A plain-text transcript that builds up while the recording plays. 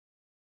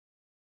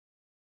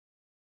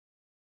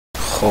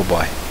Oh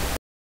boy.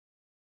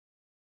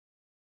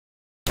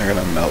 They're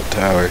gonna melt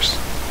towers.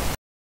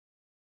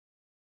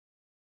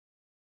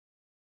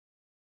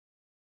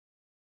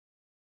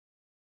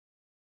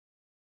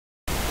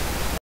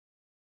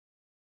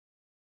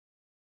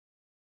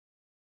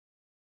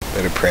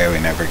 Better pray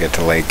we never get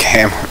to late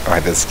game or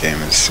this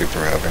game is super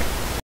over.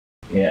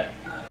 Yeah.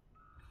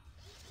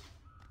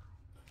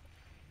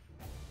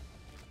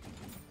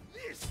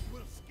 This will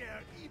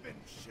scare even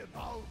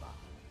Shivalva.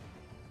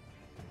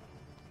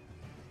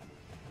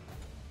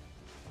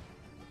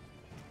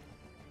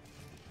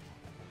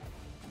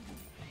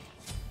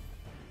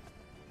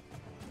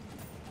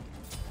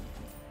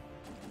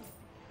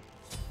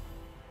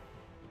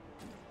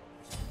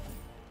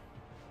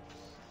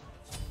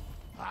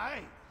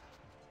 Hi.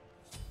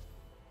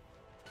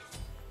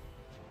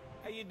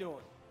 How you doing?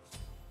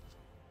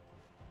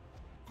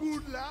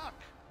 Good luck.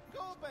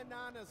 Go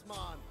bananas,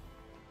 man.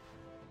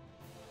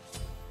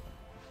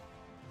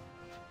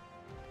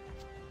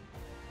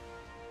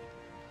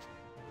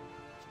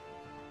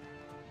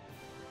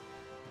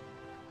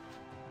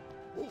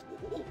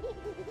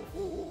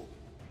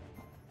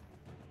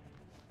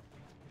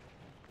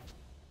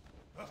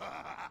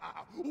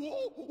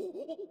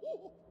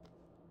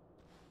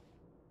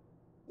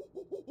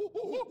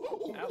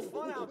 Have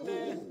fun out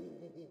there.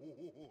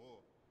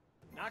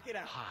 Knock it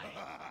out. Hi.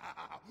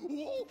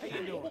 How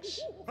you doing?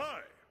 Hi!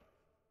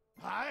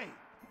 Hi.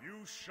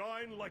 You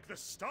shine like the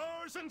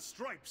stars and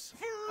stripes!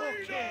 Okay.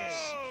 Freedom!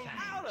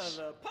 Out of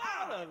the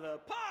park.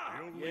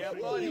 The only Yeah,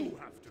 thing buddy. you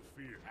have to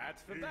fear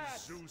That's for is that.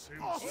 Zeus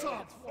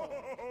himself. Awesome.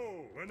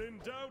 Oh, when in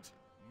doubt,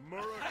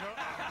 America out. I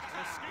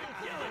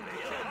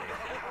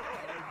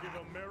give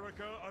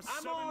America a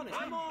 17.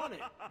 I'm on it.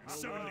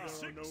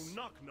 76. No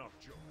knock-knock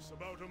jokes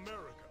about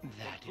America.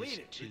 That Complete is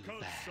it. too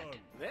Because, bad. son,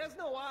 There's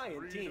no I in team.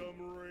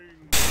 freedom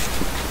rings.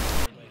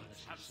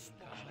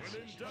 When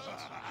in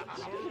doubt, America out. On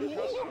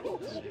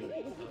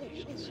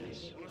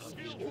a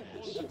scale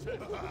from 1 to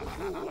 10,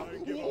 I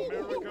give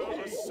America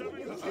a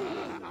 17.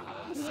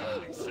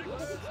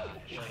 76.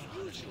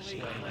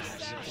 Usually, I'm a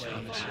assassin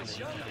from the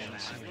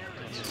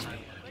jungle.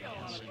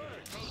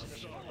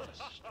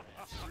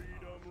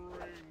 Freedom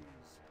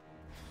rings.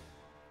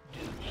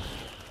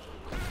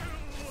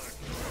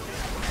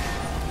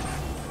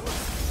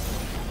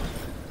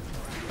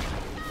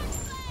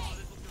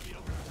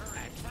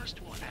 At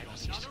first one I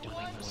was just doing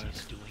what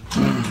he's doing.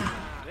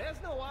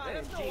 There's no I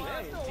in team.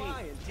 There's no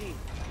I in team.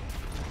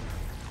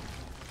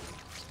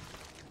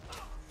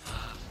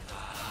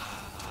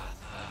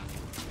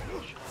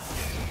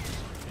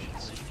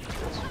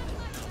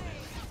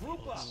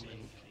 Group up.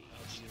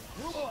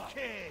 Group up.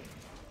 Okay.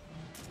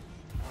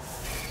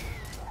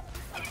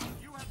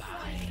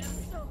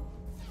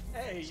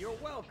 Hey, you're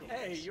welcome.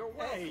 Hey, you're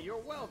welcome. Hey, you're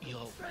welcome. You're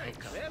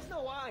welcome. There's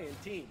no I in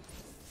team.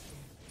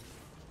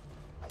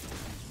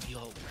 You're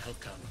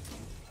welcome.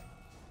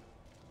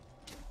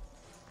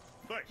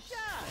 Thanks.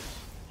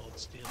 Hold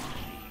still,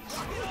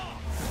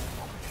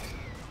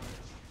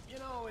 You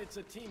know, it's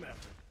a team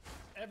effort.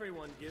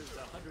 Everyone gives 120%.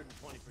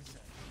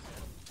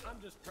 I'm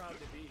just proud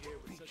to be here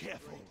with such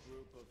careful. a great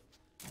group of...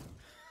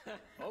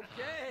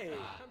 Okay,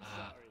 I'm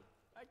sorry.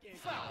 I can't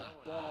foul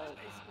ball.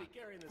 Basically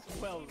carrying this.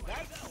 Well,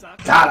 that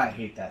sucks. God, I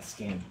hate that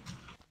skin.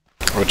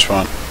 Which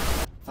one?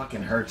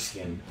 Fucking hurt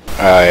skin.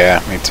 Oh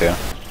yeah, me too.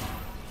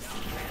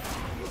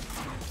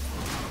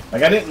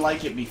 Like, I didn't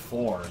like it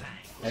before,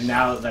 and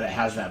now that it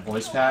has that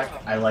voice pack,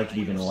 I like it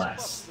even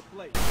less.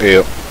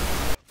 Ew.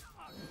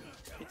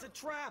 It's a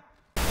trap.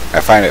 I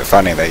find it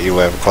funny that you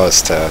live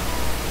close to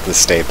the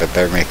state that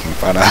they're making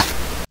fun of.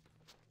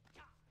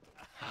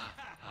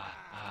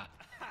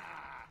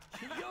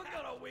 You're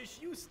gonna wish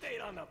you stayed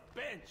on the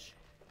bench.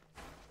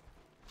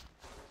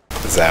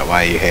 Is that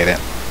why you hate it?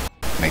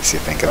 Makes you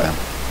think of them.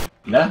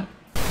 No,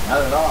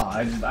 not at all.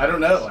 I don't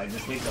know. I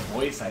just hate the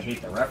voice. I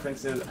hate the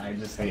references. I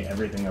just hate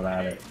everything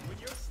about it. When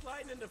you're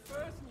sliding into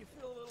first and you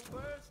feel a little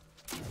burst,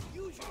 it's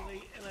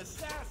usually an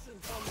assassin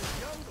from the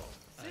jungle.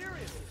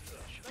 Seriously,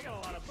 they got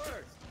a lot of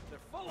bursts. They're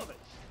full of it.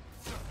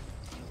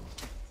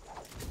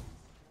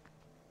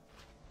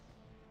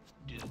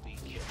 do be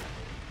careful.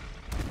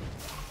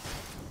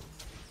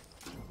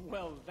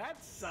 Well,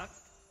 that sucked.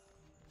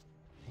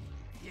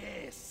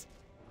 Yes.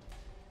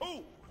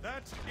 Oh,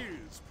 that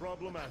is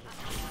problematic.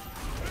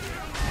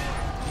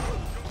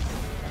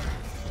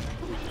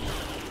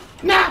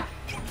 Nah!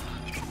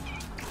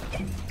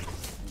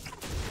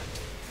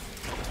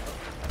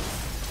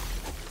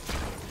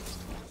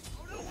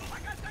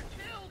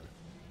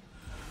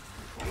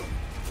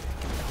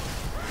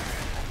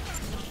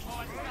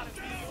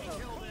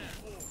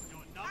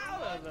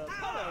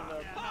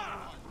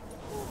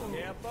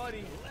 Yeah,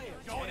 buddy.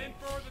 Going in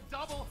for the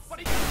double. What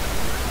do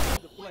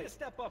The plate.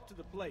 Step up to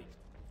the plate.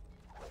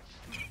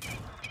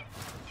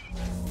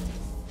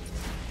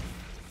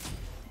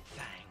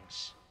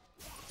 Thanks.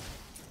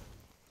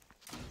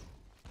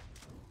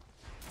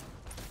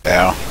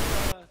 Yeah.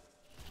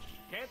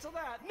 Cancel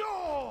that.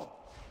 No!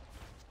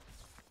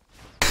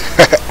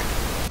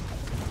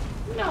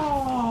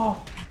 No!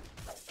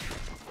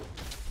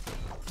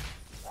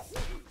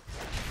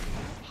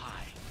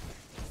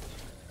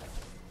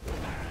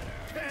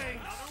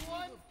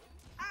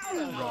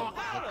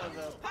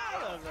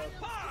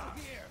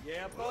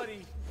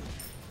 buddy.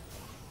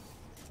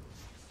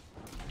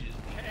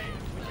 Hey,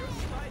 when you're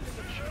sliding the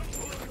first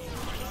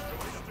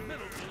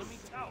middle enemy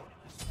tower.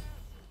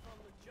 From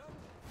the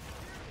jungle.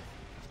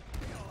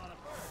 They got a lot of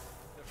birds.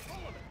 They're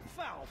full of it.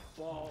 Foul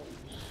ball.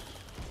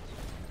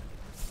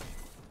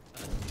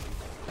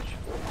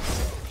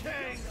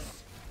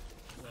 Kings.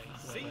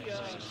 See ya.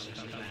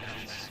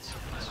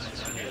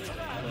 There's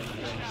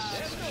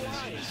no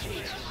eyes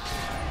here.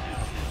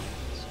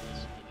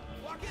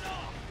 Walk it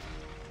off.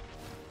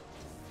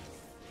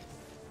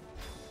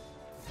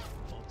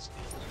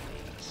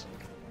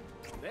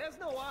 There's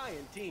no I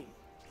in team.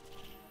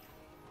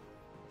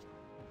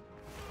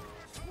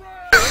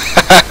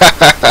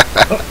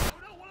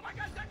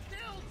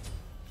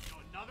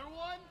 Another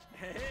one?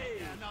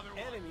 Hey, another one.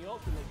 enemy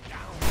ultimate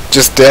down.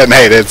 Just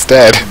detonate, it's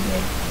dead.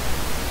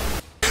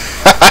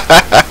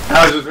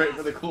 I was just waiting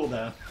for the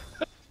cooldown.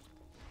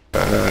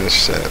 Oh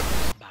shit.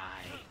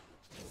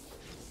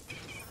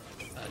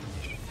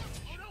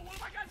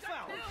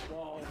 Foul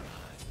ball.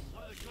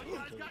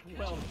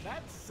 Well,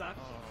 that sucked.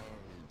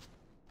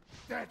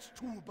 That's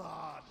too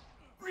bad.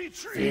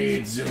 Retreat!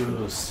 Feed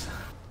Zeus.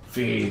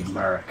 Feed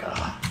America.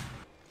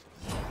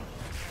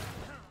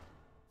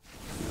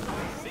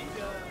 See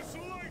ya.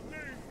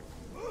 Lightning!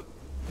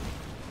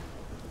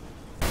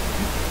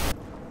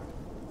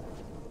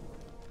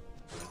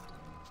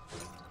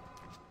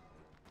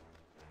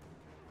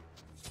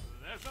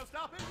 There's no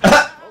stopping.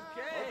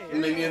 Okay.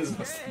 Minions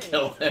must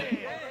kill them.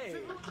 Hey.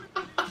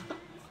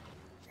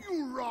 You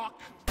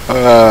rock!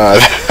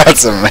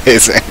 That's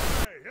amazing. I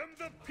am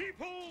the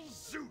people's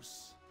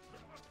Zeus!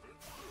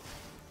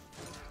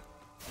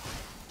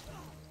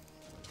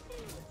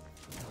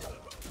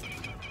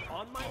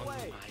 On my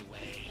way.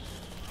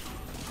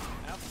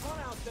 Have fun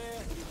out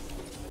there.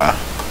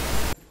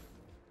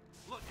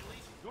 Look, at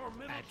least your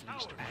middle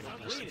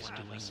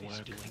tower is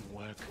doing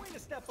work. Way to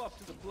step up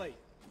to the plate.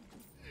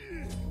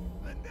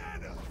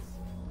 Bananas!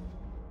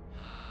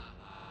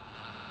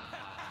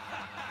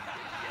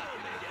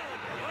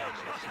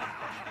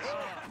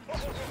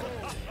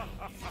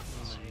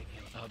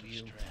 Of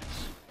you. Do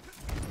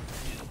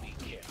be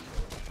careful.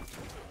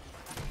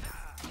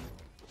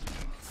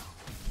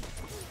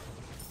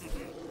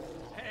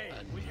 Hey,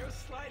 when you're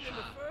sliding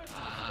the first,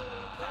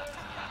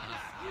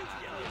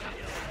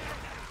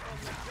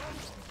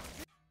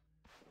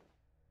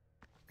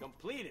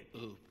 completed.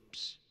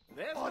 Oops.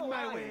 There's On no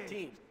my I way. in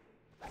team.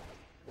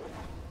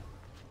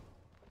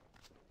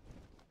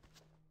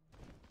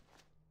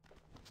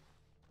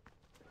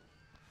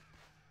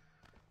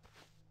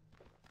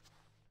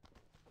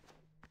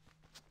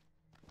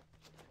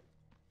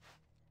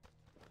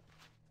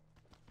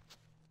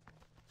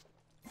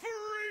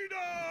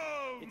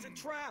 Freedom! It's a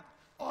trap.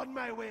 On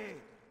my way!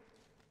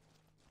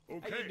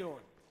 Okay. How you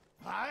doing?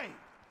 Hi!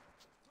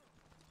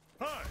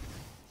 Hi.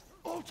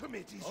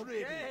 Ultimate is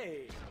ready!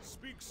 Hey.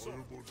 Speak so. And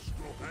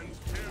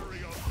carry a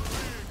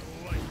big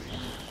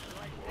lightning.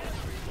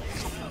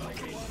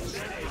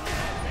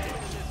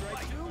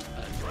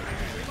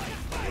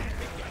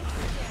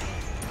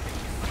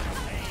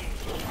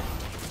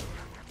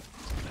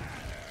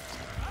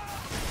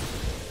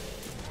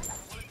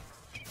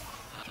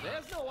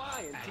 There's no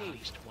I in At team.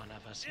 least one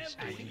of us is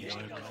doing work.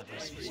 One of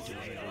us is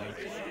doing work.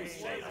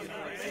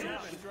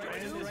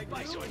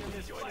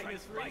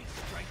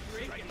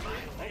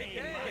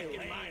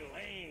 Okay.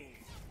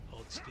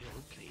 Hold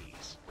still,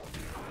 please.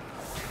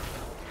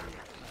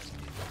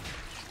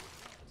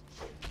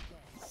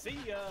 See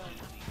ya.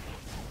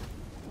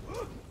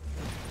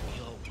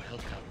 You're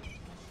welcome.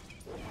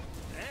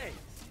 Hey.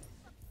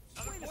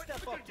 Way to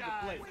step up to the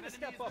plate. Way to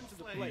step up to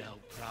the plate. No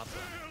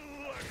problem.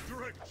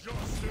 Electric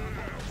justice!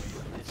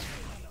 This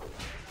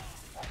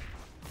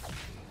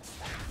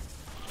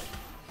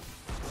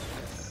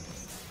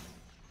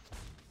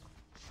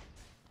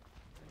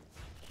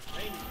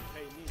They need to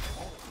pay me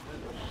more.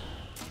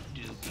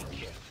 do be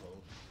careful.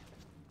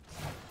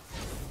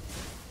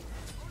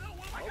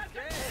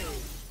 Okay.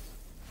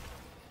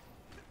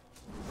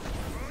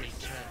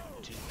 Return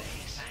to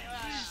base.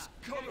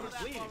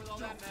 Completed.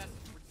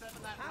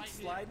 I'm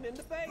sliding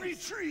into base.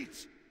 Retreat!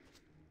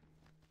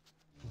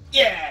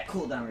 Yeah!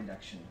 Cooldown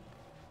reduction.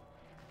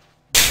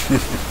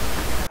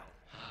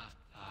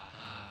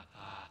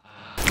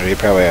 He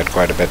probably had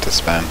quite a bit to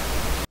spend.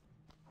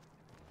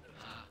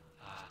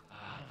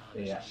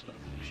 Yeah.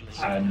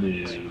 I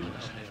knew.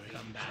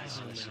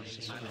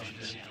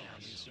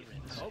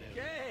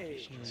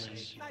 Okay.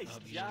 Nice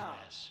job.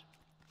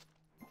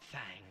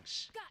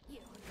 Thanks. Got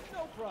you.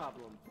 No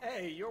problem.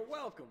 Hey, you're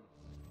welcome.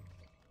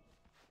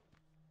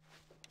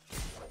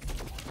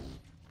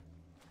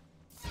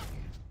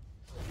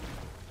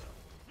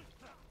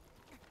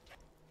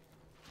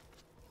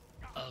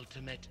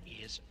 Ultimate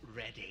is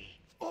ready.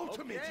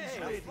 Ultimate Okay, is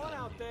have ready! fun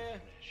out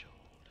there.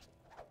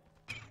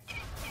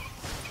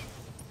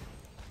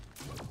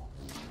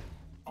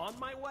 On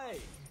my way.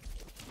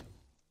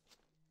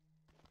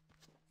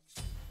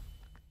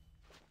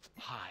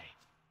 Hi.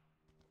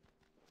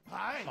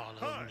 Hi!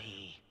 Follow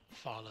me.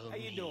 Follow How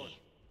me. you doing?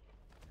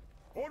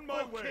 On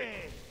my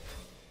way!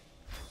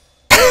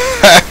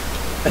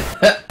 Okay!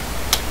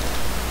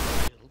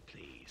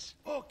 please.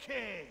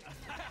 Okay.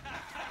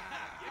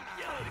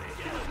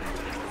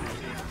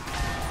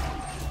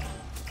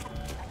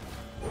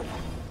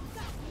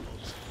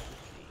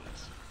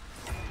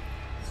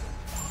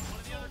 One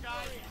of the other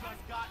guys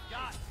just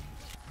got.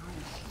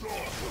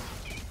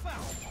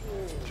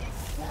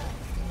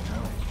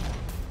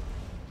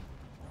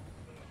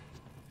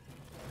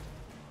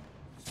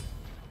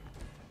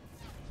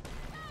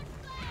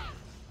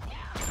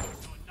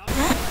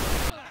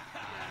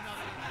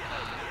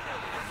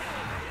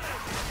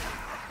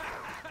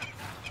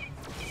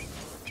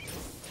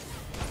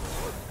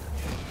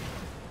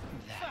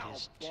 That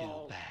is too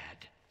bad.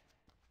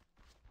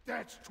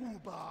 That's too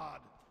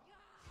bad.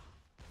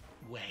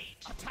 Wait.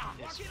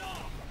 Knock it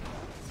off!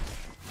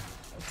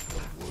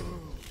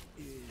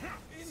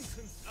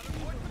 Another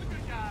point for the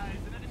good guys,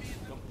 and enemies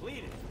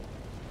completed.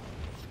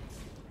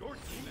 Your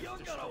team you're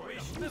gonna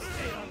wish this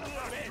day on the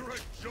front edge.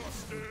 Direct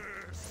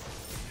justice!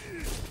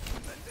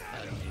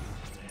 A new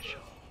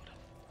threshold.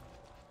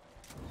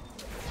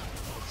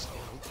 Hold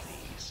still,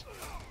 please.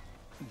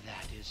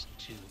 That is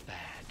too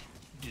bad.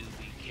 Do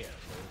be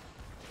careful.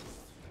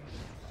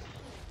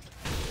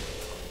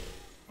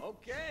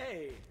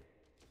 Okay.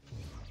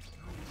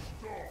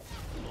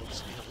 Hold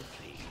still,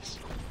 please.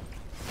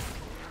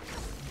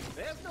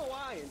 There's no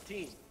I in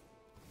team.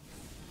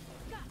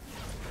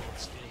 Hold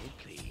still,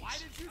 please. Why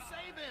did you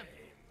save him?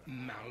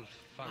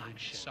 Malfunction. I'm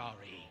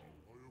sorry.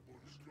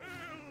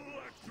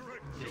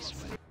 Electric This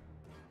way.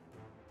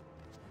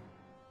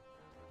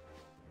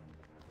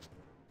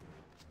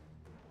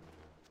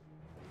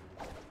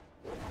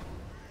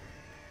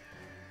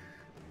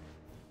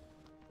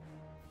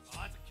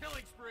 Oh, it's a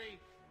killing spree.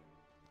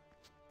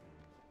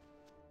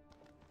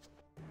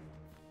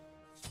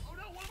 Oh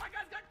no, one of my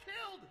guys got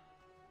killed.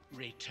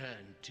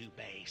 Return to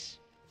base.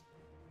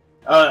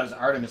 Oh, that was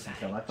Artemis who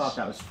killed. I thought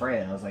that was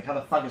Freya. I was like, how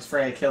the fuck is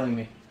Freya killing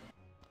me?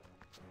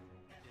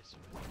 This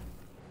way.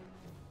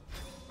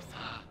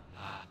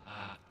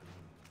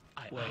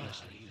 I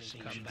honestly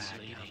think come back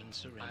and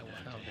surrender. I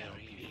want to help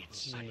you.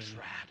 It's a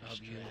trap of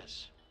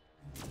yours.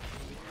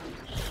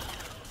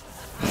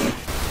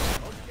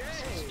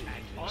 Okay,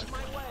 on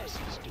my way.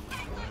 He's doing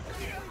work.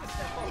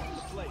 Step up to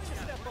the plate.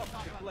 Step up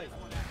to the plate.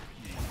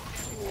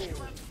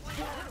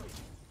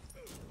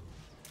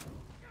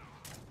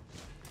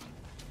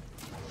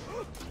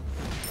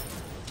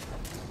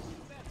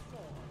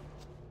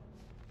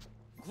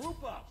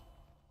 Group up.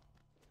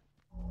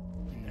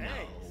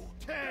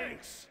 Thanks.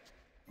 Thanks.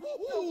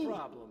 No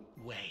problem.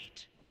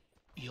 Wait.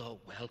 You're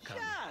welcome.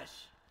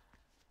 Gosh.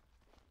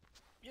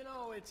 You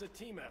know, it's a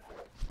team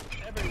effort.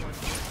 Everyone's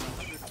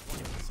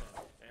 120%.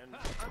 And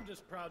I'm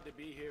just proud to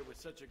be here with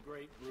such a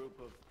great group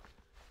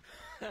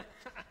of...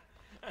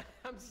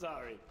 I'm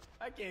sorry.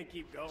 I can't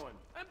keep going.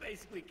 I'm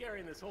basically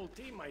carrying this whole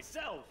team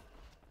myself.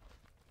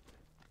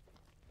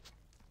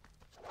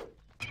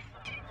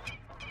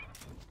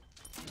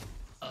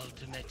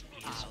 Ultimate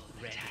is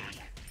ready.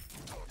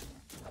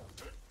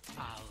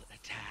 I'll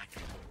attack.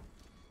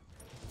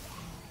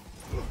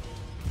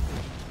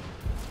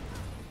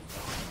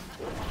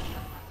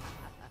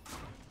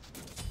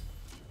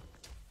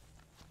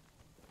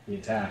 He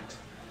attacked.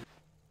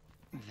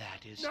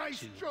 That is Nice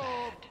too job.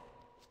 bad.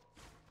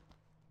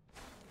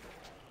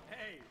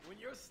 Hey, when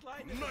you're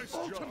sliding... Nice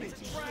job. Ultimate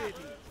is ready.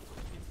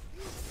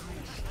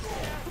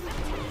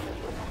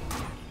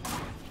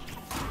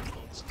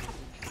 Hold still,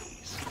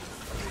 please.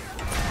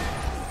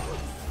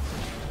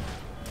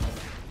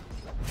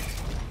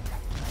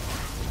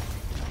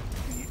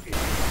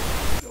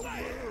 The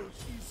world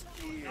is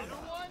here.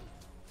 Another one?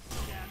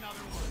 Yeah,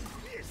 another one.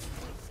 This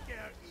will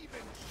scare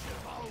even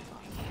Shivalva.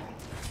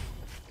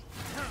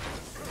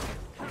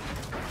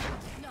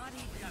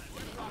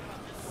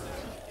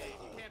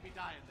 You can't be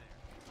dying there.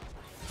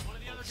 One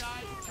of the other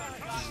guys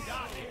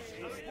got it.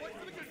 Another point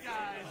for the good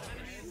guys.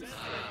 Enemies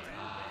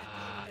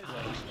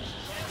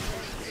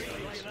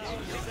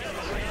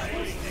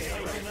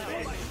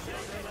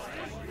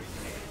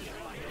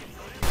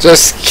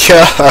Just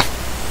kill him.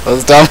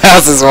 Those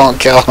dumbasses won't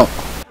kill him.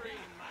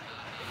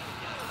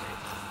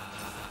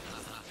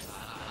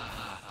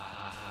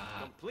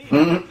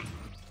 completed.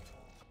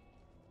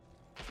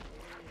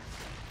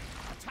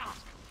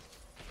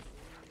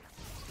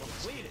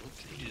 Completed.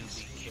 Do be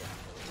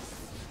careful.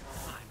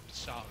 I'm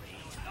sorry.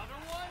 Another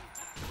one?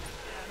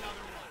 Yeah,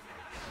 another one.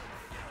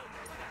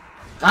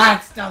 Ah,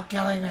 it's still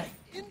killing me.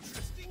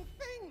 Interesting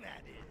thing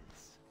that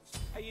is.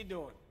 How you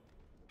doing?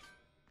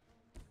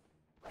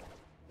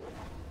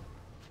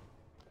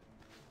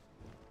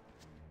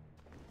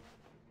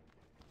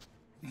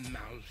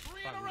 Malfunction.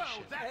 3 in a row.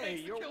 That Hey,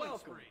 makes the you're killing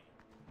welcome. spree.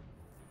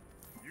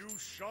 You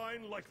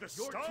shine like the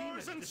Your team stars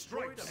has and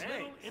destroyed stripes. a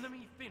middle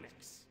enemy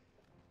phoenix.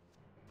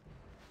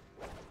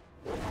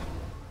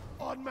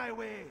 On my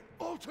way.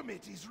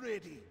 Ultimate is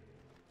ready.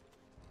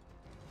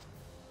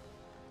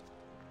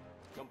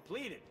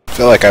 Completed. I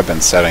feel like I've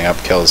been setting up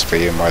kills for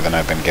you more than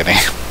I've been getting.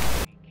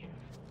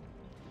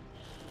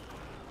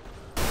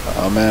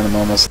 Oh man, I'm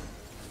almost...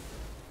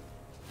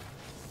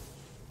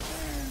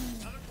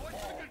 Another point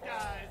for the good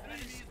guys.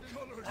 Enemies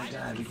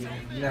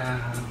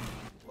Nah.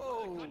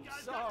 Oh,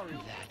 sorry.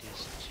 That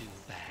is too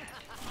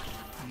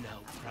bad. No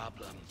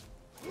problem.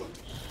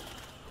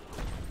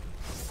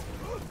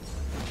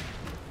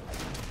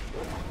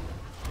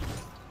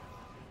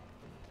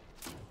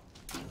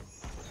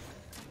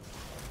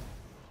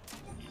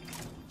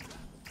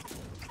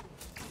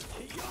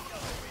 Yo,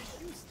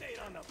 wish you stayed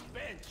on the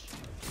bench.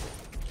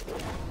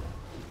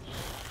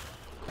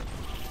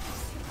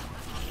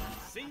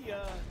 See ya.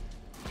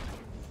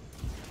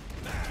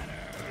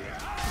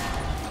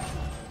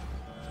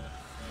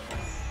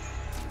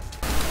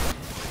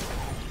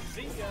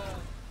 See ya.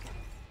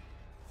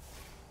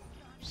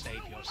 Save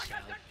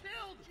yourself.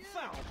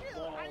 Foul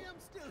ball. I am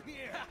still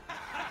here.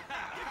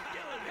 You're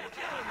killing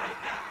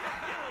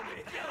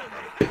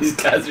me. These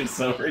guys are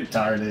so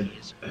retarded.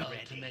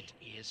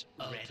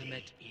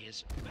 Ultimate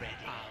is ready.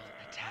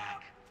 I'll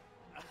attack.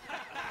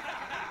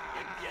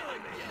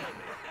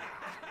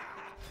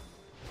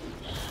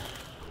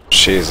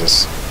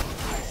 Jesus.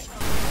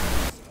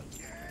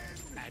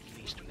 At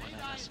least one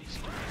of us is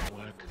doing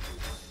work.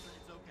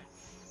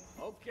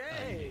 A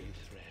Okay. new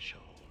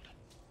threshold.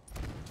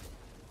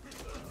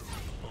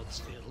 Hold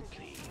still,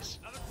 please.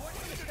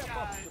 Step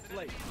up to the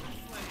plate.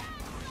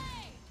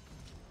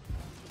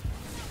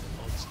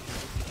 Hold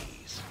still,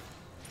 please.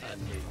 A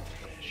new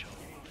threshold.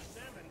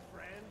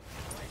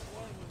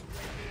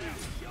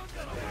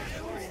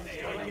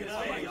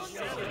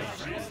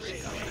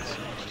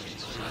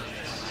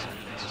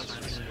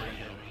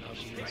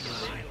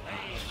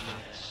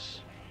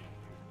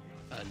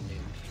 A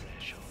new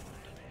threshold.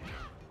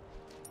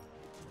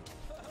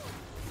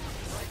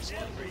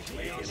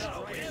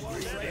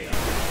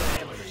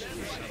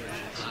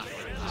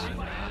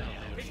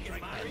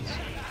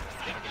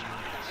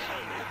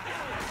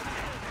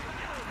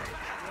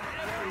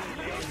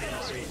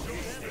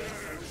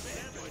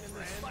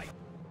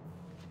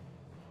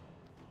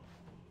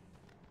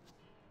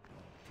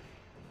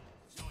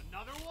 So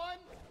another one?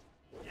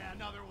 Yeah,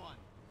 another one.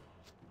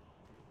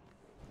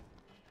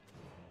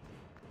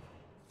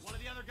 One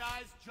of the other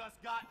guys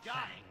just got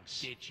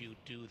Thanks. Did you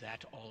do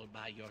that all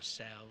by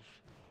yourself?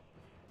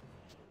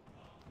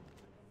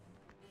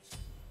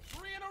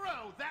 3 in a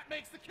row. That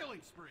makes the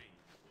killing spree.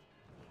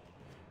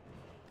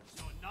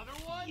 So another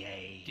one?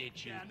 Yay.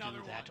 Did you Yeah, do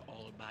another that one.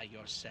 all by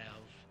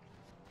yourself?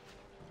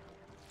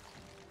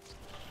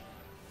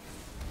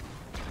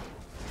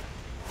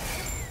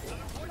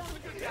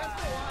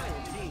 That's the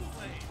Lion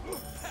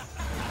team.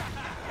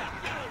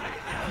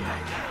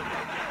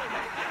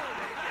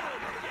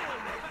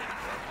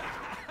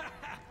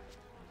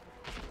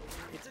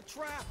 It's a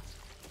trap.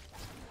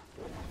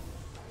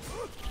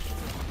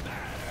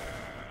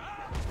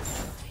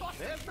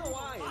 There's the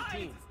Lion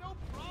team. It's no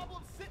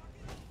problem. Sit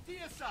to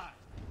your side.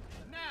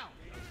 Now,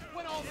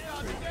 when all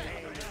starts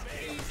again.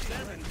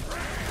 7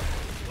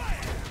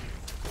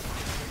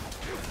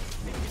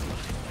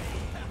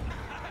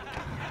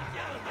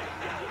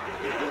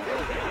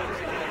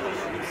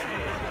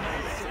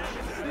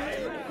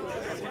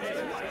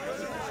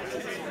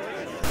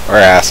 We're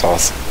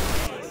assholes.